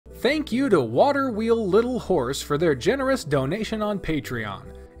Thank you to Water Wheel Little Horse for their generous donation on Patreon.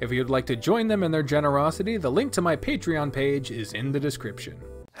 If you'd like to join them in their generosity, the link to my Patreon page is in the description.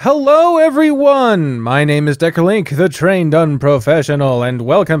 Hello everyone! My name is Decker Link, the trained unprofessional, and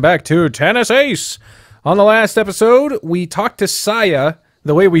welcome back to Tennis Ace! On the last episode, we talked to Saya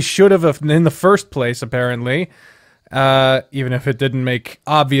the way we should have in the first place, apparently. Even if it didn't make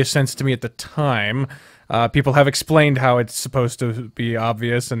obvious sense to me at the time. People have explained how it's supposed to be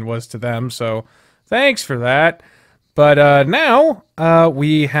obvious and was to them, so thanks for that. But now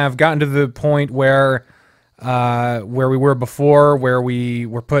we have gotten to the point where we were before, where we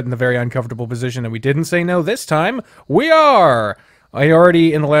were put in the very uncomfortable position and we didn't say no. This time, we are! I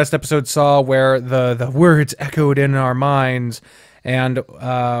already, in the last episode, saw where the words echoed in our minds, and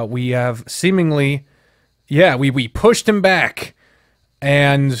we have seemingly... Yeah, we pushed him back.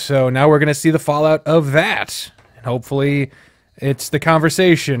 And so now we're going to see the fallout of that. And hopefully it's the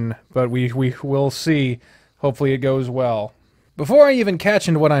conversation, but we will see. Hopefully it goes well. Before I even catch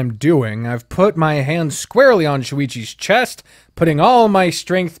into what I'm doing, I've put my hand squarely on Shoichi's chest, putting all my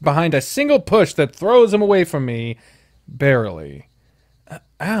strength behind a single push that throws him away from me. Barely.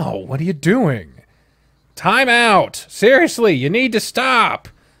 Ow, what are you doing? Time out! Seriously, you need to stop!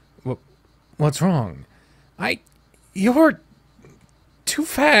 What's wrong? You're... too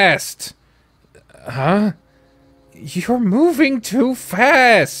fast. Huh? You're moving too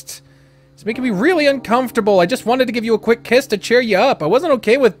fast. It's making me really uncomfortable. I just wanted to give you a quick kiss to cheer you up. I wasn't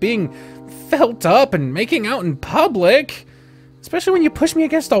okay with being felt up and making out in public. Especially when you push me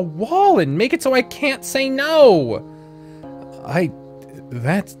against a wall and make it so I can't say no.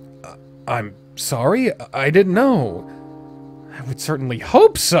 I'm sorry. I didn't know. I would certainly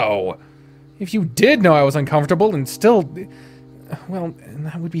hope so. If you did know I was uncomfortable and still... Well,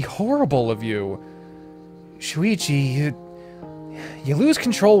 that would be horrible of you. Shoichi, you lose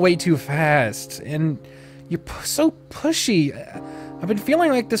control way too fast, and you're so pushy. I've been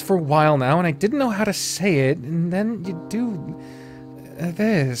feeling like this for a while now, and I didn't know how to say it, and then you do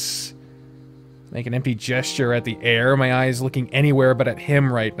this. Make an empty gesture at the air, my eyes looking anywhere but at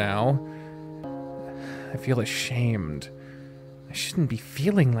him right now. I feel ashamed. I shouldn't be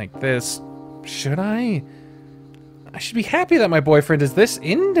feeling like this, should I? I should be happy that my boyfriend is this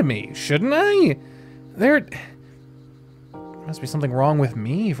into me, shouldn't I? There must be something wrong with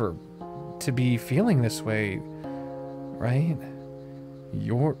me to be feeling this way, right?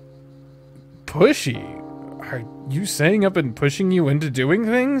 You're pushy. Are you saying I've been pushing you into doing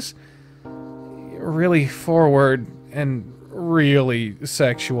things? You're really forward and really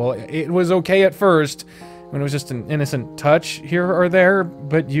sexual. It was okay at first, when it was just an innocent touch here or there,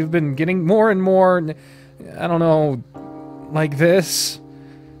 but you've been getting more and more... I don't know, like this.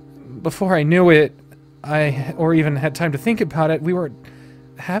 Before I knew it, or even had time to think about it, we were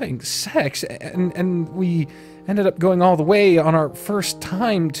having sex, and we ended up going all the way on our first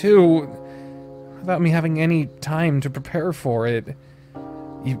time, too, without me having any time to prepare for it.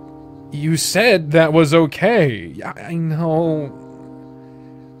 You said that was okay. I know.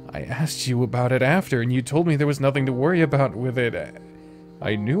 I asked you about it after, and you told me there was nothing to worry about with it.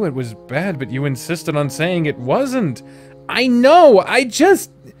 I knew it was bad, but you insisted on saying it wasn't. I know, I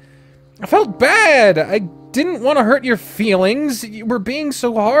felt bad. I didn't want to hurt your feelings. You were being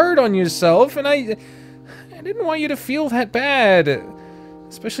so hard on yourself, and I didn't want you to feel that bad.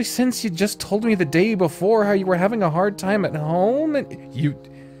 Especially since you just told me the day before how you were having a hard time at home, and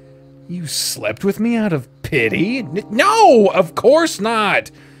you slept with me out of pity? No, of course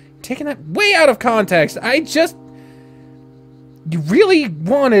not. Taking that way out of context. You really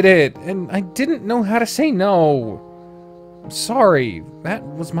wanted it, and I didn't know how to say no. I'm sorry. That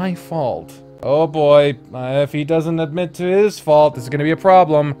was my fault. Oh boy, if he doesn't admit to his fault, this is gonna be a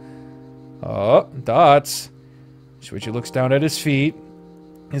problem. Oh, dots. Shoichi looks down at his feet,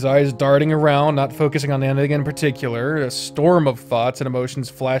 his eyes darting around, not focusing on anything in particular, a storm of thoughts and emotions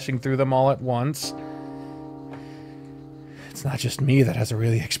flashing through them all at once. It's not just me that has a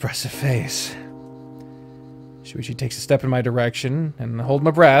really expressive face. Shoichi takes a step in my direction, and I hold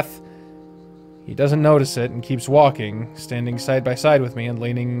my breath. He doesn't notice it and keeps walking, standing side by side with me and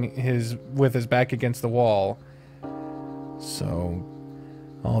leaning with his back against the wall. So,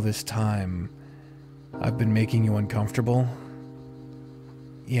 all this time, I've been making you uncomfortable?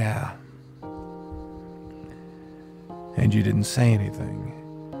 Yeah. And you didn't say anything.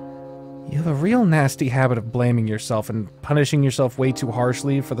 You have a real nasty habit of blaming yourself and punishing yourself way too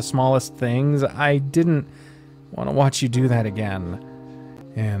harshly for the smallest things. I didn't want to watch you do that again.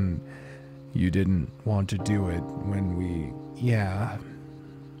 And you didn't want to do it when we... yeah.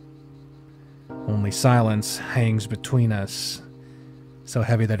 Only silence hangs between us. so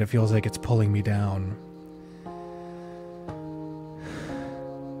heavy that it feels like it's pulling me down.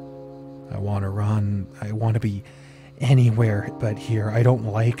 I want to run. I want to be anywhere but here. I don't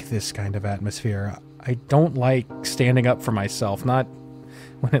like this kind of atmosphere. I don't like standing up for myself, not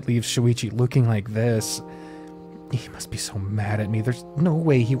when it leaves Shoichi looking like this. He must be so mad at me. There's no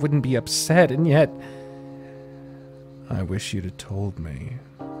way he wouldn't be upset, and yet... I wish you'd have told me.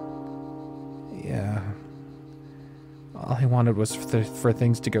 Yeah. All I wanted was for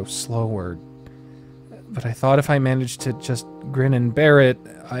things to go slower. But I thought if I managed to just grin and bear it,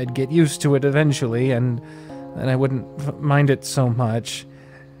 I'd get used to it eventually, and I wouldn't mind it so much.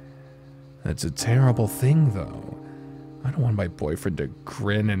 That's a terrible thing, though. I don't want my boyfriend to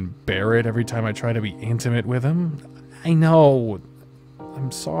grin and bear it every time I try to be intimate with him. I know.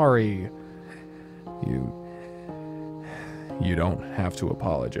 I'm sorry. You don't have to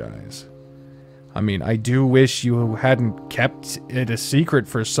apologize. I mean, I do wish you hadn't kept it a secret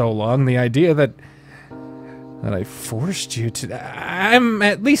for so long. The idea that I forced you to... I'm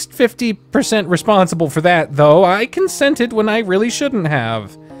at least 50% responsible for that, though. I consented when I really shouldn't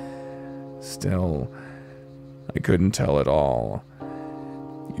have. Still, I couldn't tell it all.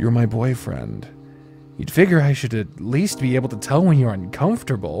 You're my boyfriend. You'd figure I should at least be able to tell when you're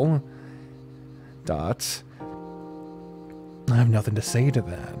uncomfortable. Dots. I have nothing to say to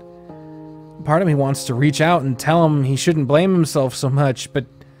that. Part of me wants to reach out and tell him he shouldn't blame himself so much, but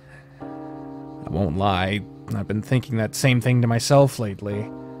I won't lie. I've been thinking that same thing to myself lately.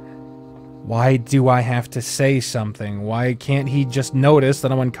 Why do I have to say something? Why can't he just notice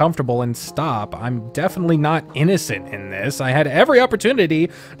that I'm uncomfortable and stop? I'm definitely not innocent in this. I had every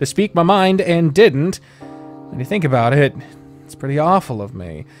opportunity to speak my mind and didn't. When you think about it, it's pretty awful of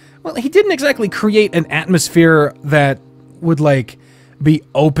me. Well, he didn't exactly create an atmosphere that would, like, be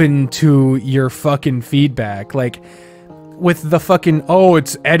open to your fucking feedback. Like, with the fucking, oh,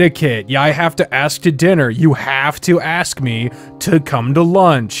 it's etiquette. Yeah, I have to ask to dinner. You have to ask me to come to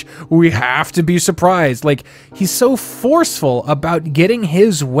lunch. We have to be surprised. Like, he's so forceful about getting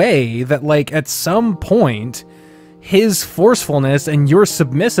his way that, like, at some point, his forcefulness and your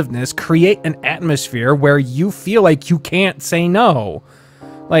submissiveness create an atmosphere where you feel like you can't say no.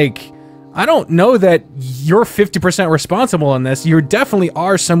 Like, I don't know that you're 50% responsible in this. You definitely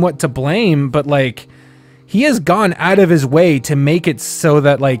are somewhat to blame, but, like, he has gone out of his way to make it so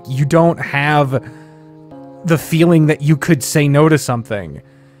that, like, you don't have the feeling that you could say no to something.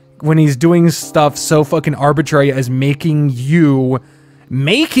 When he's doing stuff so fucking arbitrary as making you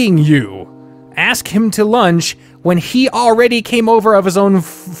ask him to lunch when he already came over of his own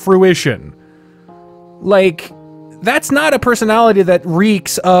fruition. Like, that's not a personality that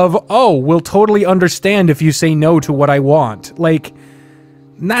reeks of, oh, we'll totally understand if you say no to what I want. Like,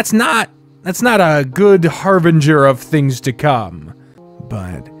 that's not a good harbinger of things to come.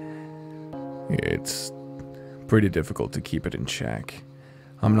 But it's pretty difficult to keep it in check.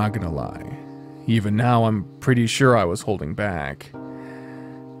 I'm not gonna lie. Even now, I'm pretty sure I was holding back.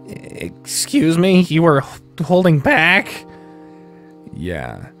 Excuse me? You were holding back?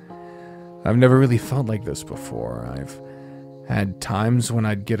 Yeah. I've never really felt like this before. I've had times when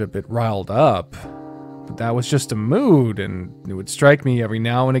I'd get a bit riled up, but that was just a mood, and it would strike me every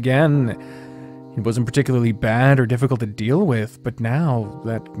now and again. It wasn't particularly bad or difficult to deal with, but now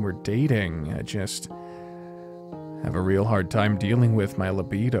that we're dating, I just have a real hard time dealing with my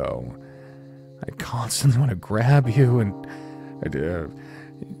libido. I constantly want to grab you, and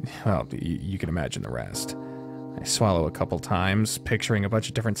well, you can imagine the rest. I swallow a couple times, picturing a bunch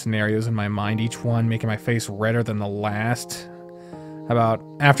of different scenarios in my mind, each one making my face redder than the last.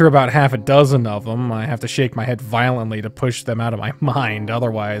 After about half a dozen of them, I have to shake my head violently to push them out of my mind,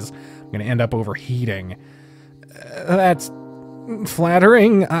 otherwise I'm gonna end up overheating. That's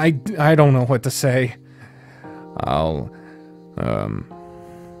flattering. I don't know what to say. I'll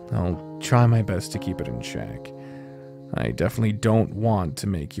try my best to keep it in check. I definitely don't want to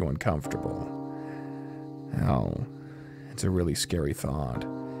make you uncomfortable. Hell, it's a really scary thought.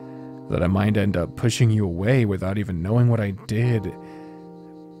 That I might end up pushing you away without even knowing what I did.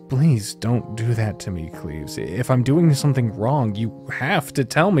 Please don't do that to me, Cleves. If I'm doing something wrong, you have to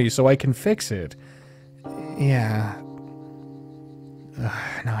tell me so I can fix it. Yeah.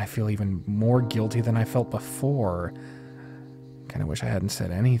 Now I feel even more guilty than I felt before. Kinda wish I hadn't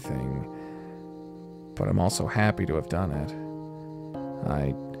said anything. But I'm also happy to have done it.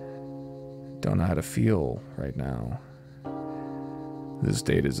 I don't know how to feel right now. This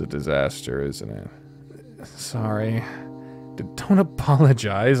date is a disaster, isn't it? Sorry. Don't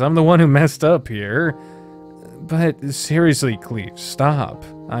apologize. I'm the one who messed up here. But seriously, Cleve, stop.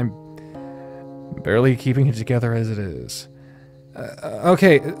 I'm barely keeping it together as it is.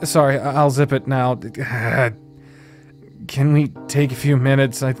 Okay, sorry, I'll zip it now. Can we take a few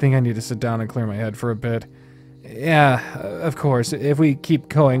minutes? I think I need to sit down and clear my head for a bit. Yeah, of course. If we keep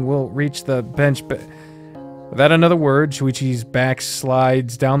going, we'll reach the bench, but... Without another word, Shoichi's back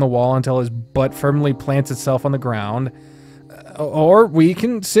slides down the wall until his butt firmly plants itself on the ground. Or we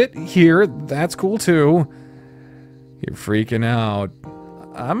can sit here. That's cool, too. You're freaking out.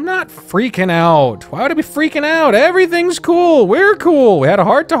 I'm not freaking out. Why would I be freaking out? Everything's cool. We're cool. We had a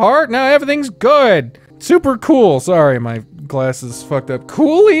heart-to-heart. Now everything's good. Super cool. Sorry, my glasses fucked up.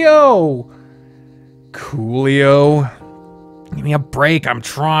 Coolio. Coolio. Give me a break. I'm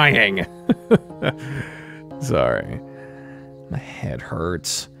trying. Sorry. My head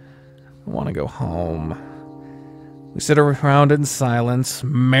hurts. I want to go home. We sit around in silence,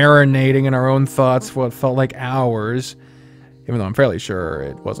 marinating in our own thoughts for what felt like hours, even though I'm fairly sure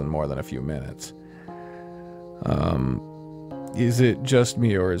it wasn't more than a few minutes. Is it just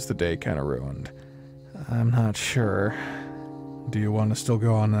me, or is the day kind of ruined? I'm not sure. Do you want to still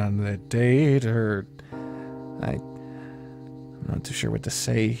go on that date, or... I'm not too sure what to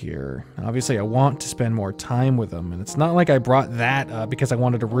say here. Obviously, I want to spend more time with him, and it's not like I brought that up because I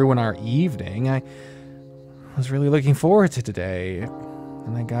wanted to ruin our evening. I was really looking forward to today,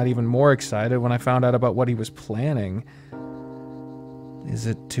 and I got even more excited when I found out about what he was planning. Is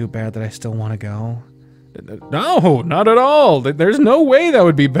it too bad that I still want to go? No, not at all. There's no way that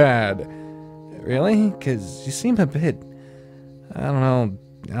would be bad. Really? Because you seem a bit, I don't know,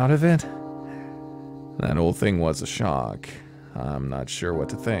 out of it. That whole thing was a shock. I'm not sure what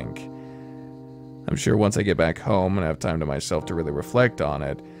to think. I'm sure once I get back home and have time to myself to really reflect on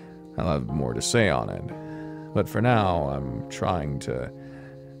it, I'll have more to say on it. But for now, I'm trying to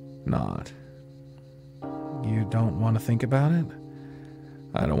not. You don't want to think about it?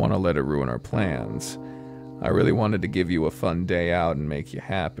 I don't want to let it ruin our plans. I really wanted to give you a fun day out and make you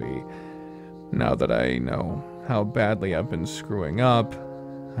happy. Now that I know how badly I've been screwing up,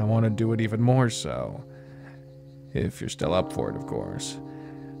 I want to do it even more so. If you're still up for it, of course.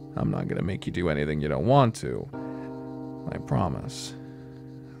 I'm not going to make you do anything you don't want to. I promise.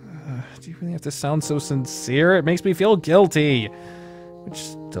 Do you really have to sound so sincere? It makes me feel guilty. Which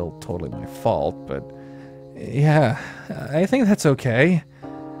is still totally my fault, but... Yeah, I think that's okay.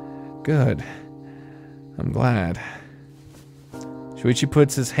 Good. I'm glad. Shoichi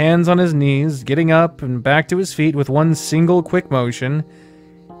puts his hands on his knees, getting up and back to his feet with one single quick motion.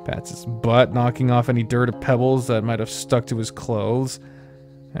 Pats his butt, knocking off any dirt or pebbles that might have stuck to his clothes.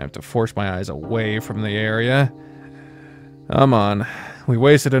 I have to force my eyes away from the area. Come on, we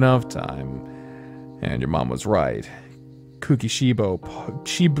wasted enough time. And your mom was right. Shobu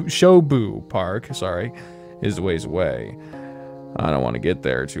Park, is a ways away. I don't want to get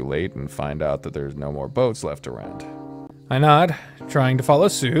there too late and find out that there's no more boats left to rent. I nod, trying to follow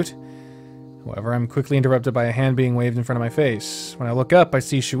suit. However, I'm quickly interrupted by a hand being waved in front of my face. When I look up, I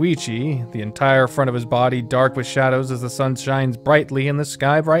see Shoichi, the entire front of his body dark with shadows as the sun shines brightly in the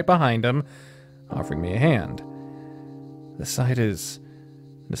sky right behind him, offering me a hand. The sight is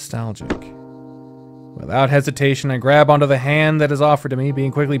nostalgic. Without hesitation, I grab onto the hand that is offered to me,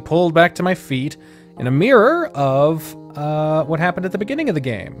 being quickly pulled back to my feet in a mirror of what happened at the beginning of the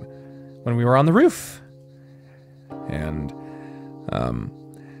game, when we were on the roof. And,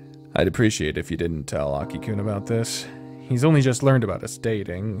 I'd appreciate if you didn't tell Aki-kun about this. He's only just learned about us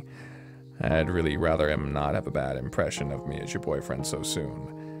dating. I'd really rather him not have a bad impression of me as your boyfriend so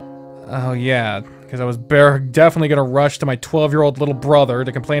soon. Oh yeah, because I was definitely gonna rush to my 12-year-old little brother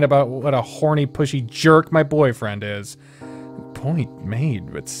to complain about what a horny, pushy jerk my boyfriend is. Point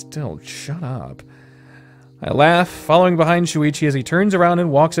made, but still, shut up. I laugh, following behind Shoichi as he turns around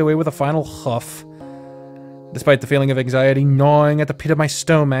and walks away with a final huff. Despite the feeling of anxiety gnawing at the pit of my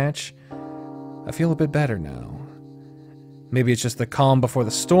stomach, I feel a bit better now. Maybe it's just the calm before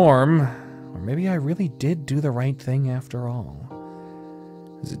the storm, or maybe I really did do the right thing after all.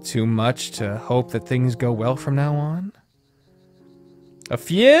 Is it too much to hope that things go well from now on? A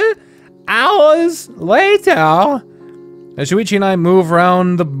few hours later, as Shoichi and I move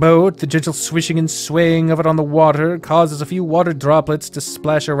around the boat, the gentle swishing and swaying of it on the water causes a few water droplets to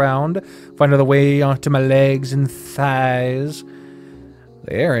splash around, finding their way onto my legs and thighs.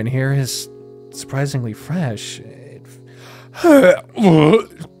 The air in here is surprisingly fresh.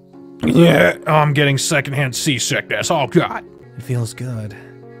 Yeah, I'm getting secondhand seasickness. Oh, God. It feels good.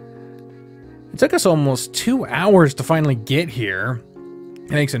 It took us almost 2 hours to finally get here.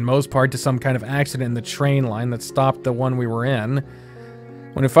 Thanks in most part to some kind of accident in the train line that stopped the one we were in.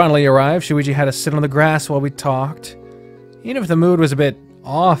 When we finally arrived, Shoichi had us sit on the grass while we talked. Even if the mood was a bit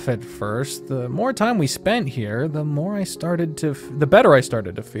off at first. The more time we spent here, the better I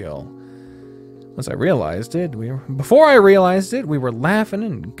started to feel. Once I realized it, before I realized it, we were laughing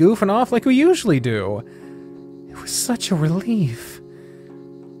and goofing off like we usually do. It was such a relief.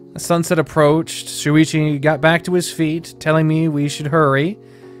 The sunset approached. Shoichi got back to his feet, telling me we should hurry,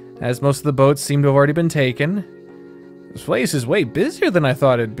 as most of the boats seemed to have already been taken. This place is way busier than I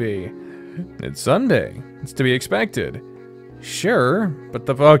thought it'd be. It's Sunday. It's to be expected. Sure, but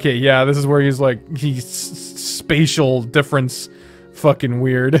okay, yeah, this is where he's spatial difference fucking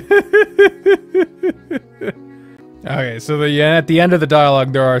weird. Okay, so at the end of the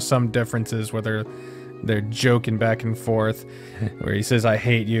dialogue, there are some differences where they're joking back and forth, where he says, I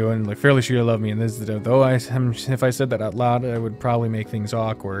hate you, and like, fairly sure you love me, and this, though if I said that out loud, it would probably make things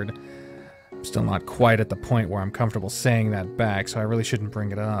awkward. I'm still not quite at the point where I'm comfortable saying that back, so I really shouldn't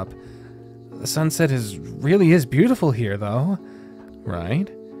bring it up. The sunset really is beautiful here, though. Right?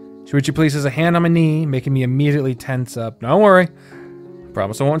 Shoichi places a hand on my knee, making me immediately tense up. Don't worry.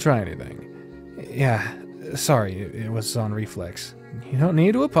 Promise I won't try anything. Yeah, sorry, it was on reflex. You don't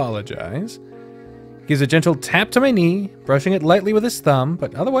need to apologize. He gives a gentle tap to my knee, brushing it lightly with his thumb,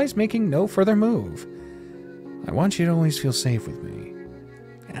 but otherwise making no further move. I want you to always feel safe with me.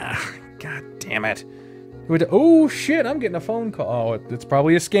 Ah, god damn it. Oh shit, I'm getting a phone call. Oh, it's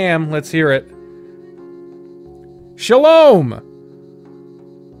probably a scam. Let's hear it. Shalom!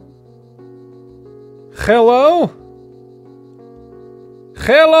 Hello?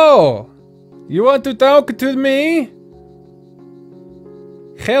 Hello? You want to talk to me?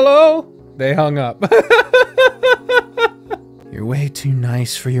 Hello? They hung up. You're way too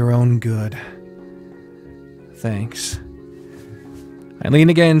nice for your own good. Thanks. I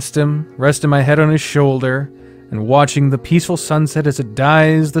lean against him, resting my head on his shoulder, and watching the peaceful sunset as it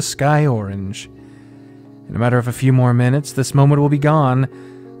dyes the sky orange. In a matter of a few more minutes, this moment will be gone.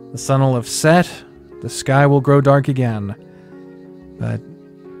 The sun will have set, the sky will grow dark again. But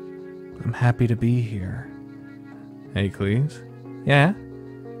I'm happy to be here. Hey, Cleese? Yeah?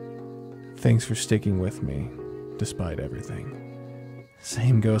 Thanks for sticking with me, despite everything.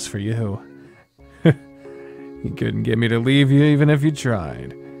 Same goes for you. You couldn't get me to leave you even if you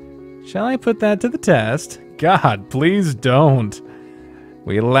tried. Shall I put that to the test? God, please don't.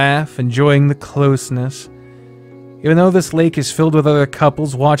 We laugh, enjoying the closeness. Even though this lake is filled with other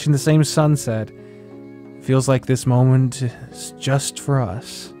couples watching the same sunset, it feels like this moment is just for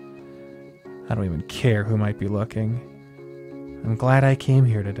us. I don't even care who might be looking. I'm glad I came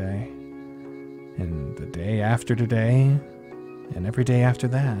here today. And the day after today, and every day after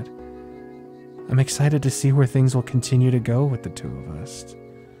that. I'm excited to see where things will continue to go with the two of us.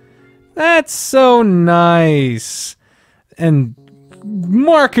 That's so nice! And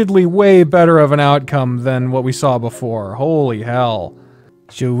markedly way better of an outcome than what we saw before. Holy hell.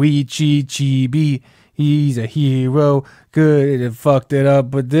 Shoichi Chibi, he's a hero. Could have fucked it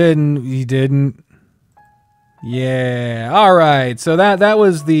up, but he didn't. Yeah, alright. So that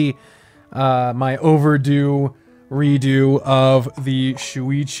was the my overdue redo of the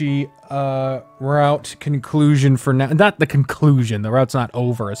Shoichi route conclusion for now. Not the conclusion, the route's not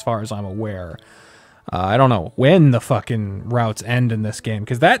over as far as I'm aware. I don't know when the fucking routes end in this game,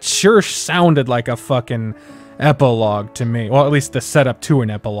 because that sure sounded like a fucking epilogue to me. Well, at least the setup to an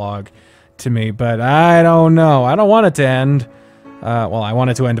epilogue to me, but I don't know. I don't want it to end. Well, I want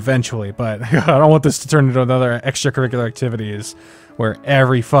it to end eventually, but I don't want this to turn into another extracurricular activities where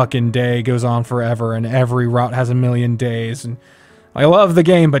every fucking day goes on forever and every route has a million days. And I love the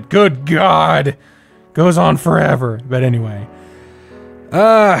game, but good God, goes on forever. But anyway,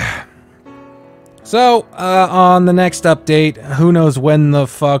 so on the next update, who knows when the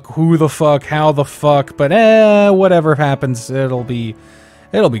fuck, who the fuck, how the fuck, but whatever happens, it'll be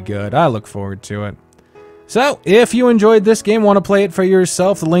good. I look forward to it. So, if you enjoyed this game, want to play it for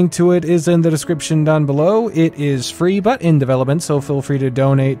yourself, the link to it is in the description down below. It is free, but in development, so feel free to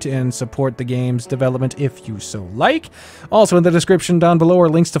donate and support the game's development if you so like. Also in the description down below are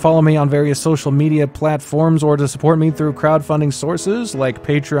links to follow me on various social media platforms or to support me through crowdfunding sources like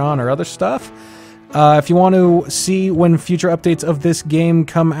Patreon or other stuff. If you want to see when future updates of this game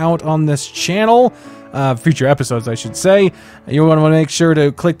come out on this channel, future episodes, I should say, you want to make sure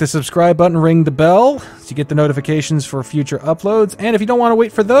to click the subscribe button, ring the bell, so you get the notifications for future uploads. And if you don't want to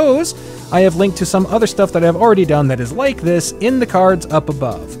wait for those, I have linked to some other stuff that I've already done that is like this in the cards up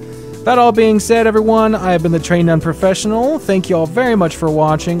above. That all being said, everyone, I have been the Trained Unprofessional. Thank you all very much for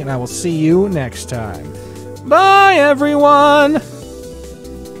watching, and I will see you next time. Bye, everyone!